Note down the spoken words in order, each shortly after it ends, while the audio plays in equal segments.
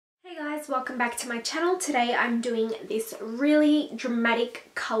guys, welcome back to my channel. Today I'm doing this really dramatic,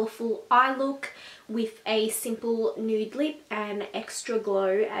 colourful eye look with a simple nude lip and extra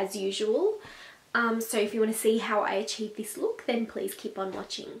glow as usual. So if you want to see how I achieve this look, then please keep on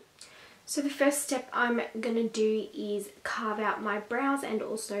watching. So the first step I'm going to do is carve out my brows and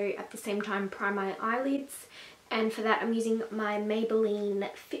also at the same time prime my eyelids. And for that I'm using my Maybelline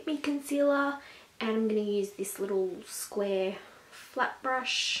Fit Me Concealer, and I'm going to use this little square flat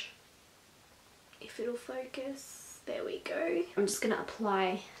brush. If it'll focus, there we go. I'm just going to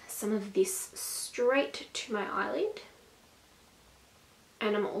apply some of this straight to my eyelid,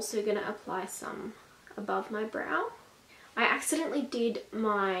 and I'm also going to apply some above my brow. I accidentally did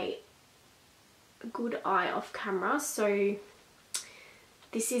my good eye off camera, so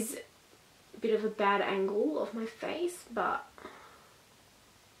this is a bit of a bad angle of my face, but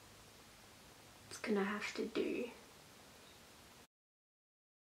it's going to have to do.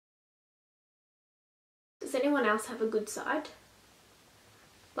 Does anyone else have a good side?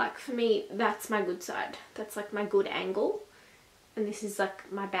 Like for me, that's my good side. That's like my good angle. And this is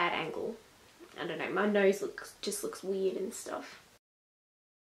like my bad angle. I don't know, my nose just looks weird and stuff.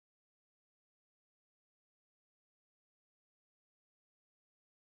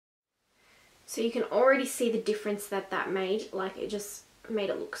 So you can already see the difference that made. Like it just made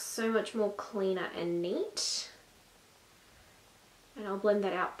it look so much more cleaner and neat. And I'll blend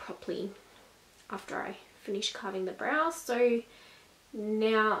that out properly after I finish carving the brows. So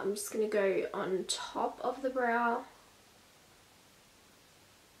now I'm just going to go on top of the brow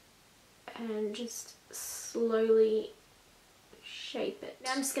and just slowly shape it.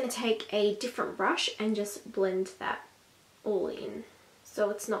 Now I'm just going to take a different brush and just blend that all in so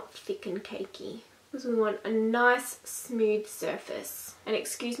it's not thick and cakey, because we want a nice smooth surface. And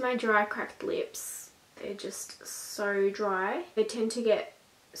excuse my dry cracked lips, they're just so dry. They tend to get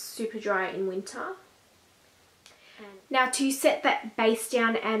super dry in winter. Now to set that base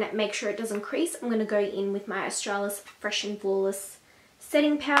down and make sure it doesn't crease, I'm going to go in with my Australis Fresh and Flawless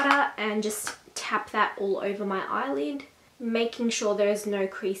setting powder and just tap that all over my eyelid, making sure there's no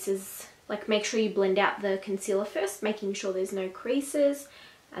creases. Like make sure you blend out the concealer first, making sure there's no creases,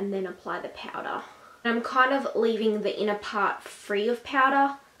 and then apply the powder. And I'm kind of leaving the inner part free of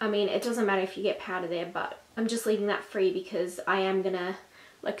powder. I mean, it doesn't matter if you get powder there, but I'm just leaving that free because I am going to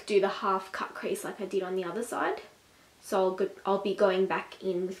like do the half cut crease like I did on the other side. So I'll be going back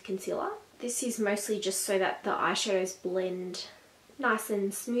in with concealer. This is mostly just so that the eyeshadows blend nice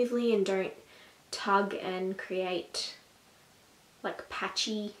and smoothly and don't tug and create like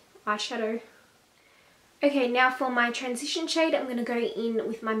patchy eyeshadow. Okay, now for my transition shade, I'm going to go in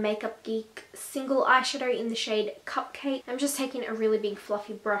with my MakeupGeek single eyeshadow in the shade Cupcake. I'm just taking a really big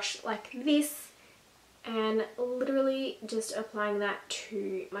fluffy brush like this and literally just applying that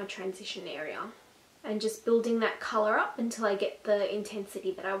to my transition area. And just building that colour up until I get the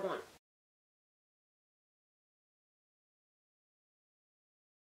intensity that I want.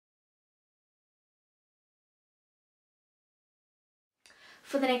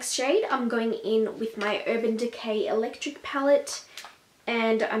 For the next shade, I'm going in with my Urban Decay Electric palette,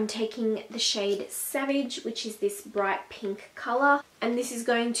 and I'm taking the shade Savage, which is this bright pink colour. And this is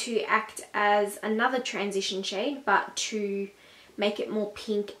going to act as another transition shade, but to make it more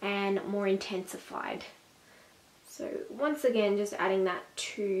pink and more intensified. So once again, just adding that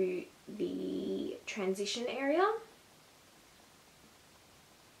to the transition area.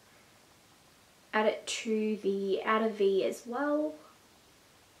 Add it to the outer V as well.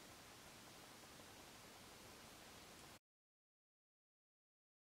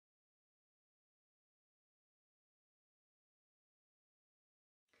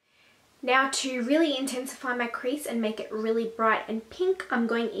 Now to really intensify my crease and make it really bright and pink, I'm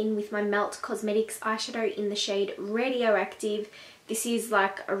going in with my Melt Cosmetics eyeshadow in the shade Radioactive. This is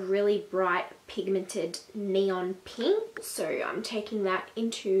like a really bright pigmented neon pink. So I'm taking that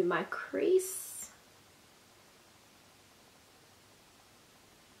into my crease.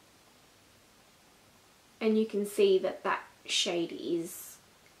 And you can see that that shade is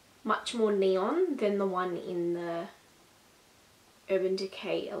much more neon than the one in the Urban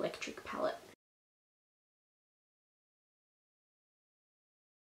Decay Electric palette.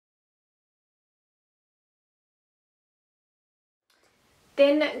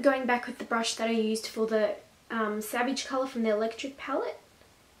 Then going back with the brush that I used for the Savage colour from the Electric palette,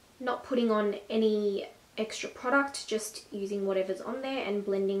 not putting on any extra product, just using whatever's on there and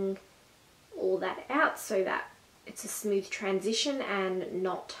blending all that out so that it's a smooth transition and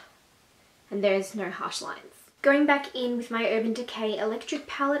there's no harsh lines. Going back in with my Urban Decay Electric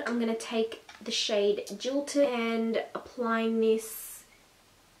palette, I'm going to take the shade Jilted and applying this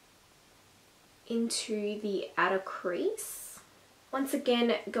into the outer crease. Once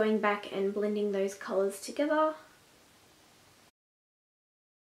again, going back and blending those colours together.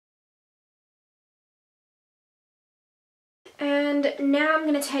 And now I'm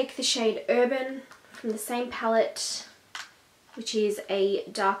going to take the shade Urban from the same palette, which is a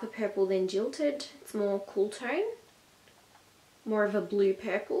darker purple than Jilted. It's more cool tone, more of a blue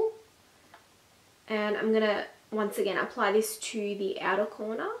purple. And I'm going to once again apply this to the outer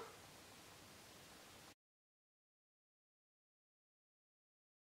corner.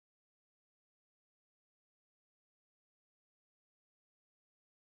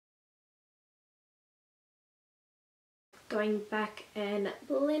 Going back and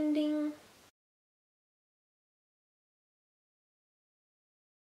blending.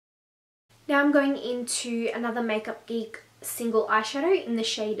 Now I'm going into another MakeupGeek single eyeshadow in the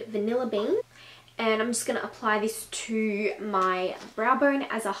shade Vanilla Bean. And I'm just going to apply this to my brow bone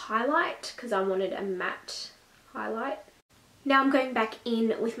as a highlight because I wanted a matte highlight. Now I'm going back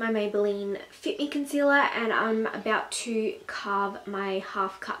in with my Maybelline Fit Me Concealer and I'm about to carve my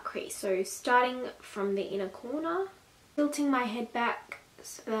half cut crease. So starting from the inner corner, tilting my head back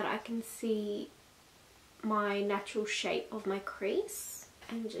so that I can see my natural shape of my crease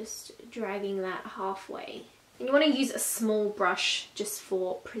and just dragging that halfway. And you want to use a small brush just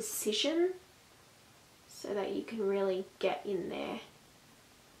for precision so that you can really get in there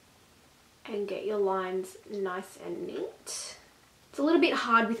and get your lines nice and neat. It's a little bit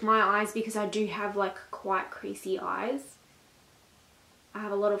hard with my eyes because I do have like quite creasy eyes. I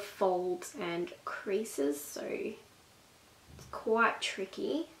have a lot of folds and creases, so it's quite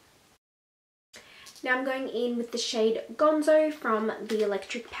tricky. Now I'm going in with the shade Gonzo from the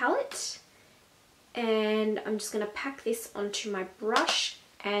Electric palette, and I'm just going to pack this onto my brush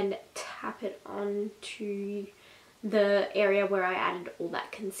and tap it onto the area where I added all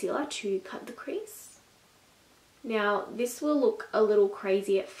that concealer to cut the crease. Now this will look a little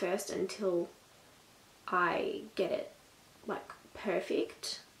crazy at first until I get it like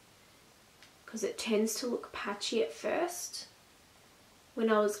perfect, because it tends to look patchy at first.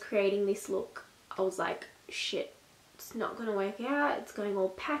 When I was creating this look, I was like, shit, it's not going to work out, it's going all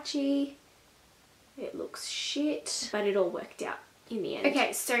patchy, it looks shit, but it all worked out in the end.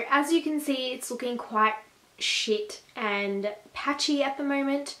 Okay, so as you can see, it's looking quite shit and patchy at the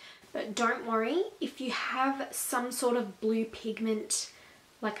moment, but don't worry, if you have some sort of blue pigment,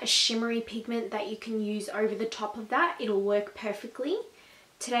 like a shimmery pigment that you can use over the top of that, it'll work perfectly.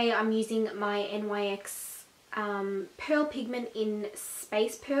 Today I'm using my NYX pearl pigment in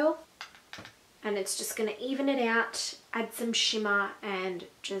Space Pearl, and it's just going to even it out, add some shimmer and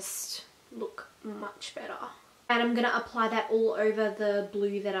just look much better. And I'm going to apply that all over the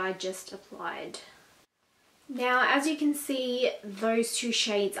blue that I just applied. Now as you can see, those two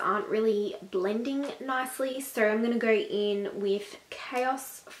shades aren't really blending nicely, so I'm going to go in with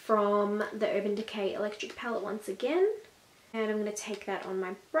Chaos from the Urban Decay Electric palette once again. And I'm going to take that on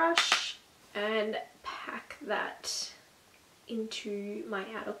my brush and pack that into my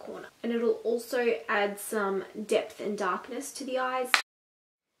outer corner. And it'll also add some depth and darkness to the eyes.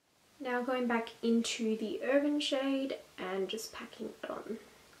 Now going back into the Urban shade and just packing it on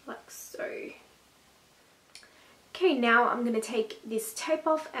like so. Okay, now I'm going to take this tape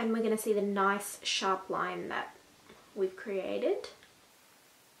off and we're going to see the nice sharp line that we've created.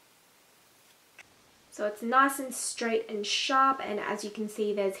 So it's nice and straight and sharp, and as you can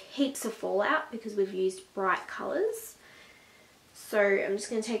see there's heaps of fallout because we've used bright colours. So I'm just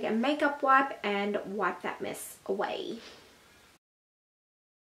going to take a makeup wipe and wipe that mess away.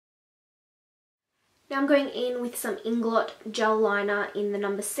 Now I'm going in with some Ingot gel liner in the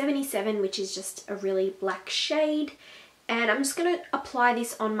number 77, which is just a really black shade. And I'm just going to apply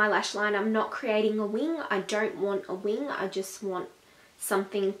this on my lash line. I'm not creating a wing. I don't want a wing. I just want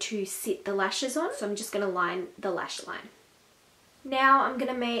something to sit the lashes on. So I'm just going to line the lash line. Now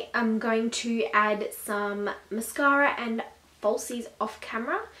I'm going to add some mascara and falsies off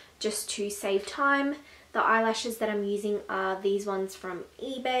camera just to save time. The eyelashes that I'm using are these ones from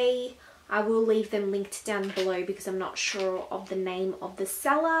eBay. I will leave them linked down below because I'm not sure of the name of the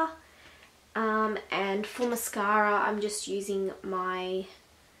seller. And for mascara, I'm just using my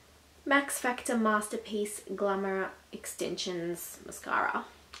Max Factor Masterpiece Glamour Extensions mascara.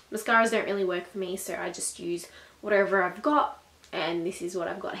 Mascaras don't really work for me, so I just use whatever I've got, and this is what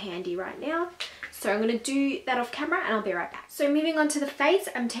I've got handy right now. So I'm going to do that off camera and I'll be right back. So moving on to the face,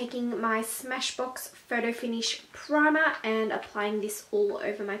 I'm taking my Smashbox Photo Finish Primer and applying this all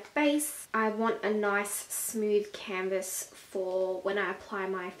over my face. I want a nice smooth canvas for when I apply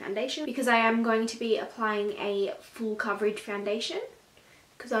my foundation because I am going to be applying a full coverage foundation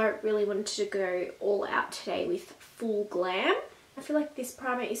because I really wanted to go all out today with full glam. I feel like this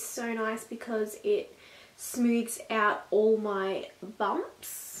primer is so nice because it smooths out all my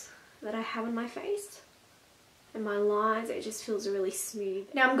bumps that I have on my face and my lines. It just feels really smooth.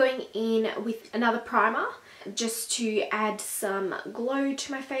 Now I'm going in with another primer just to add some glow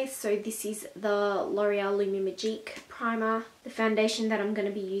to my face. So this is the L'Oreal Lumi Magique primer. The foundation that I'm going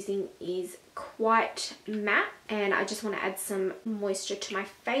to be using is quite matte and I just want to add some moisture to my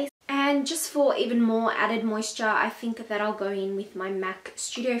face. And just for even more added moisture, I think that I'll go in with my MAC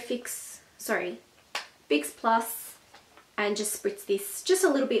Studio Fix Plus and just spritz this just a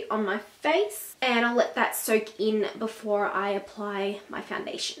little bit on my face, and I'll let that soak in before I apply my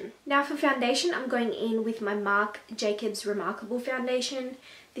foundation. Now for foundation, I'm going in with my Marc Jacobs Remarkable foundation.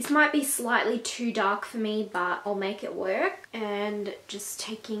 This might be slightly too dark for me, but I'll make it work. And just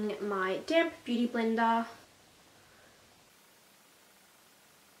taking my damp beauty blender.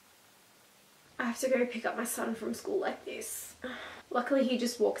 I have to go pick up my son from school like this. Luckily he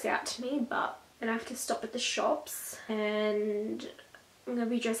just walks out to me, but then I have to stop at the shops and I'm gonna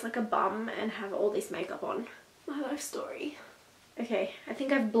be dressed like a bum and have all this makeup on. My life story. Okay, I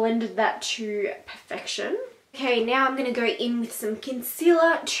think I've blended that to perfection. Okay, now I'm gonna go in with some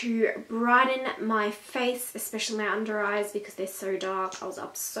concealer to brighten my face, especially my under eyes because they're so dark. I was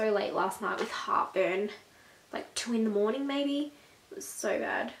up so late last night with heartburn, like 2 in the morning maybe. It was so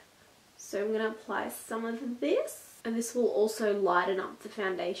bad. So I'm gonna apply some of this, and this will also lighten up the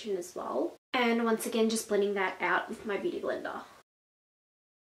foundation as well. And once again, just blending that out with my beauty blender.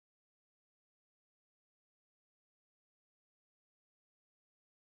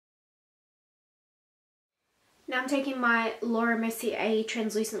 Now I'm taking my Mercier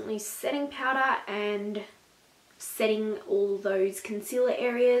translucently setting powder and setting all those concealer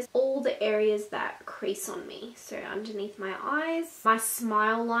areas, all the areas that crease on me. So underneath my eyes, my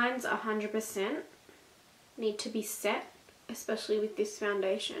smile lines 100% need to be set, especially with this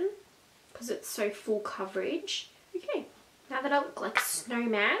foundation because it's so full coverage. Okay, now that I look like a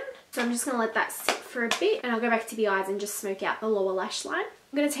snowman, so I'm just going to let that sit for a bit and I'll go back to the eyes and just smoke out the lower lash line.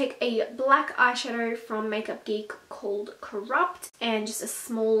 I'm going to take a black eyeshadow from MakeupGeek called Corrupt and just a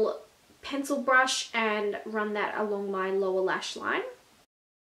small pencil brush and run that along my lower lash line.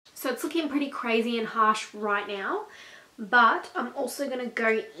 So it's looking pretty crazy and harsh right now, but I'm also going to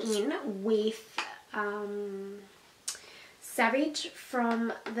go in with Savage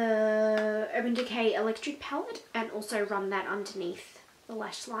from the Urban Decay Electric palette and also run that underneath the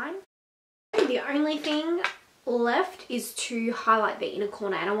lash line. The only thing left is to highlight the inner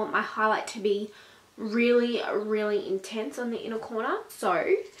corner, and I want my highlight to be really, really intense on the inner corner. So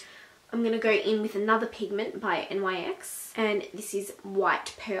I'm going to go in with another pigment by NYX, and this is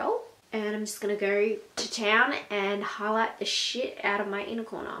White Pearl, and I'm just going to go to town and highlight the shit out of my inner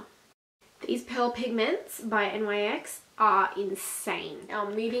corner. These Pearl pigments by NYX are insane. Now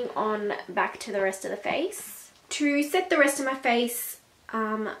moving on back to the rest of the face. To set the rest of my face,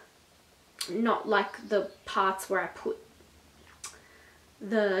 not like the parts where I put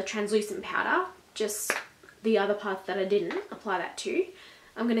the translucent powder, just the other parts that I didn't apply that to.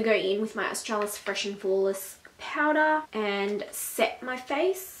 I'm going to go in with my Australis Fresh and Flawless powder and set my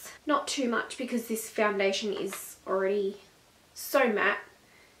face. Not too much because this foundation is already so matte.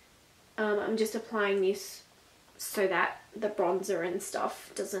 I'm just applying this so that the bronzer and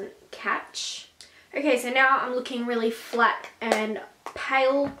stuff doesn't catch. Okay, so now I'm looking really flat and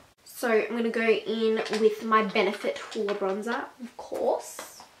pale. So I'm going to go in with my Benefit Hoola bronzer, of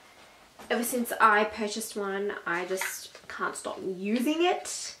course. Ever since I purchased one, I just can't stop using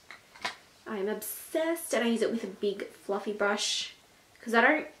it. I'm obsessed, and I use it with a big fluffy brush because I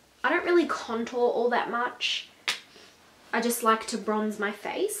don't really contour all that much. I just like to bronze my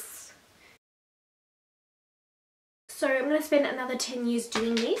face. So I'm going to spend another 10 years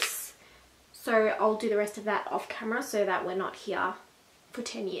doing this. So I'll do the rest of that off camera so that we're not here for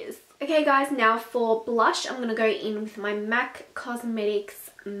 10 years. Okay guys, now for blush, I'm going to go in with my MAC Cosmetics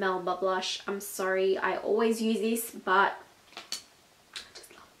Melba blush. I'm sorry, I always use this, but I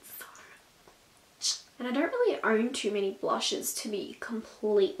just love it so much. And I don't really own too many blushes, to be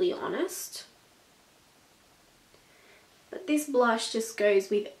completely honest. But this blush just goes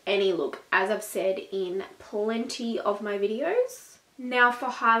with any look, as I've said in plenty of my videos. Now for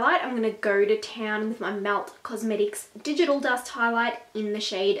highlight, I'm going to go to town with my Melt Cosmetics Digital Dust Highlight in the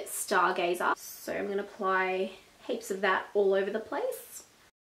shade Stargazer. So I'm going to apply heaps of that all over the place.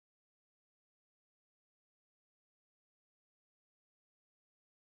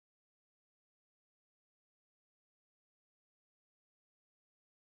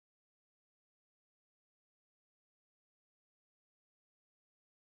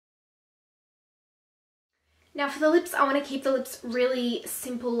 Now for the lips, I want to keep the lips really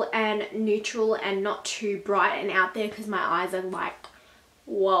simple and neutral and not too bright and out there because my eyes are like,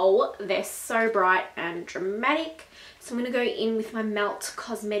 whoa, they're so bright and dramatic. So I'm going to go in with my Melt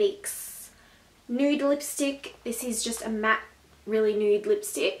Cosmetics nude lipstick. This is just a matte, really nude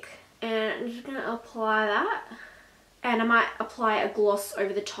lipstick. And I'm just going to apply that. And I might apply a gloss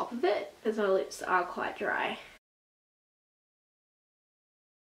over the top of it because my lips are quite dry.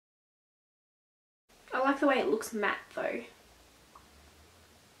 I like the way it looks matte though.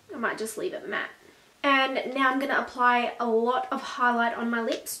 I might just leave it matte. And now I'm going to apply a lot of highlight on my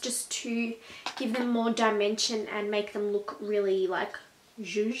lips just to give them more dimension and make them look really like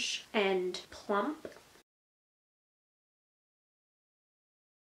zhuzh and plump.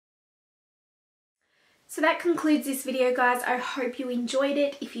 So that concludes this video, guys. I hope you enjoyed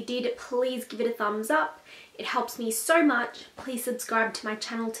it. If you did, please give it a thumbs up. It helps me so much. Please subscribe to my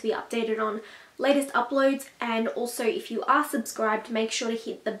channel to be updated on latest uploads, and also if you are subscribed, make sure to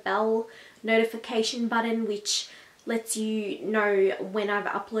hit the bell notification button, which lets you know when I've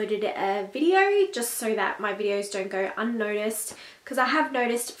uploaded a video, just so that my videos don't go unnoticed, because I have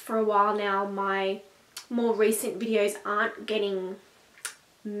noticed for a while now my more recent videos aren't getting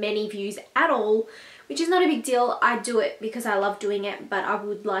many views at all, which is not a big deal. I do it because I love doing it, but I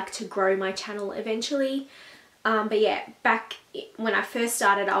would like to grow my channel eventually. But yeah, back when I first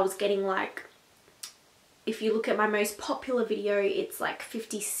started, I was getting like, if you look at my most popular video, it's like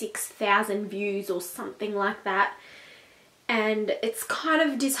 56,000 views or something like that. And it's kind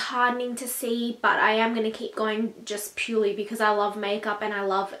of disheartening to see, but I am going to keep going just purely because I love makeup and I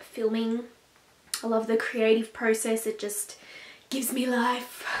love filming. I love the creative process. It just gives me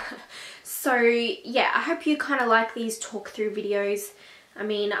life. So yeah, I hope you kind of like these talk through videos. I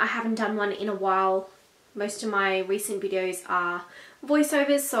mean, I haven't done one in a while. Most of my recent videos are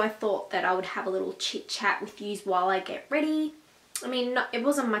voiceovers, so I thought that I would have a little chit chat with you while I get ready. I mean, it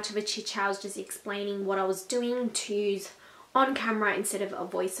wasn't much of a chit chat, I was just explaining what I was doing to use on camera instead of a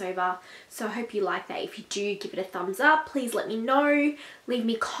voiceover. So I hope you like that. If you do, give it a thumbs up. Please let me know. Leave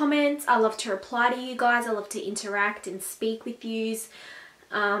me comments. I love to reply to you guys. I love to interact and speak with yous.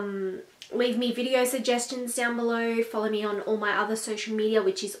 Leave me video suggestions down below. Follow me on all my other social media,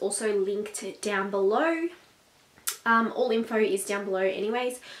 which is also linked down below. All info is down below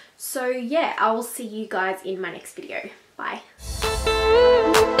anyways. So yeah, I will see you guys in my next video. Bye.